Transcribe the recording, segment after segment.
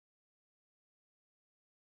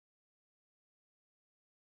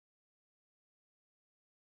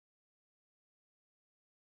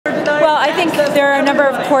think there are a number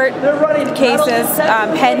of court cases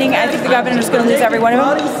pending. I think the governor is going to lose every one of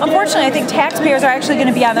them. Unfortunately, I think taxpayers are actually going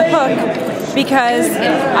to be on the hook because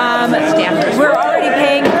we're already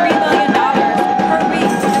paying $3 million per week,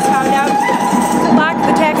 we just found out, to lock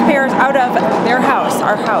the taxpayers out of their house,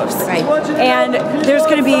 our house. Right. And there's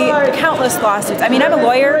going to be countless lawsuits. I mean, I'm a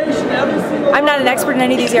lawyer. I'm not an expert in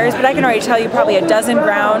any of these areas, but I can already tell you probably a dozen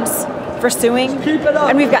grounds for suing,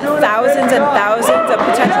 and we've got thousands and thousands of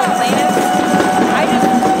potential plaintiffs.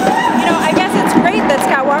 I guess it's great that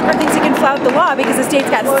Scott Walker thinks he can flout the law because the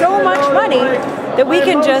state's got so much money that we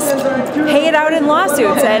can just pay it out in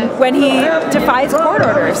lawsuits, and when he defies court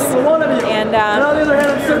orders. And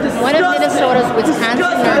one of Minnesota's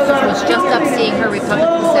Wisconsin nurses was just up seeing her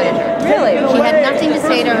Republican senator. Really? She had nothing to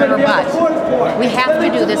say to her but, we have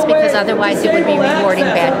to do this because otherwise it would be rewarding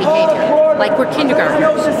bad behavior. Like we're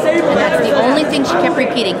kindergartners. And that's the only thing she kept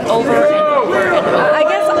repeating over and over and over. I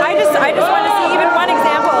guess I just want to see even one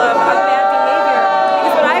example of bad behavior,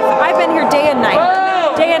 because I've been here day and night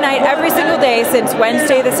every single day since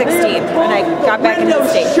Wednesday the 16th when I got back into the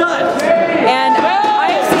state. And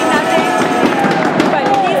I've seen nothing but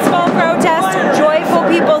peaceful protest, joyful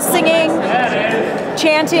people singing,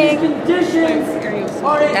 chanting,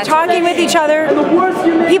 talking with each other,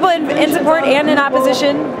 people in support and in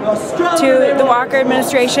opposition to the Walker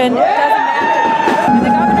administration. It doesn't matter. And the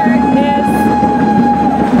governor is,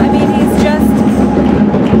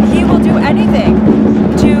 he will do anything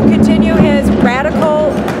to continue his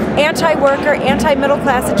radical anti-worker,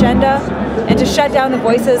 anti-middle-class agenda and to shut down the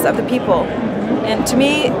voices of the people. And to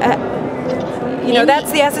me,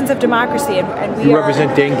 that's the essence of democracy. And we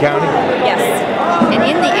represent Dane County? Yes. And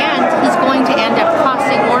in the end, he's going to end up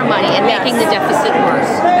costing more money and making the deficit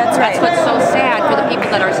worse. That's right. That's what's so sad for the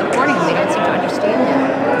people that are supporting him. They don't seem to understand that.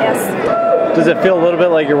 Yes. Does it feel a little bit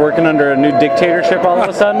like you're working under a new dictatorship all of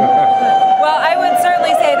a sudden? Well, I would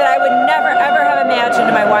certainly say that I would never, ever have imagined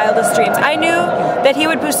in my wildest dreams. I knew that he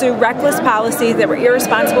would pursue reckless policies that were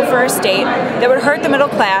irresponsible for our state, that would hurt the middle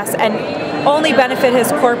class, and only benefit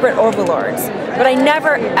his corporate overlords. But I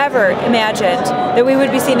never, ever imagined that we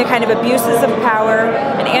would be seeing the kind of abuses of power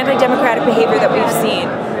and anti-democratic behavior that we've seen.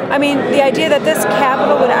 I mean, the idea that this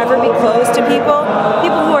Capitol would ever be closed to people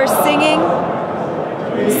who are singing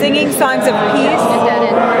songs of peace,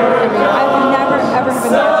 I would never, ever have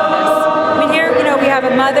imagined this. I mean, here, we have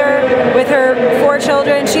a mother with her 4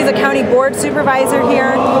 children. She's a county board supervisor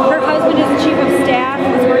here. Her husband is the chief of staff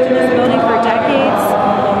who's worked in this building for decades.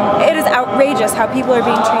 It is outrageous how people are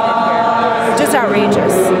being treated here. Just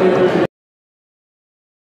outrageous.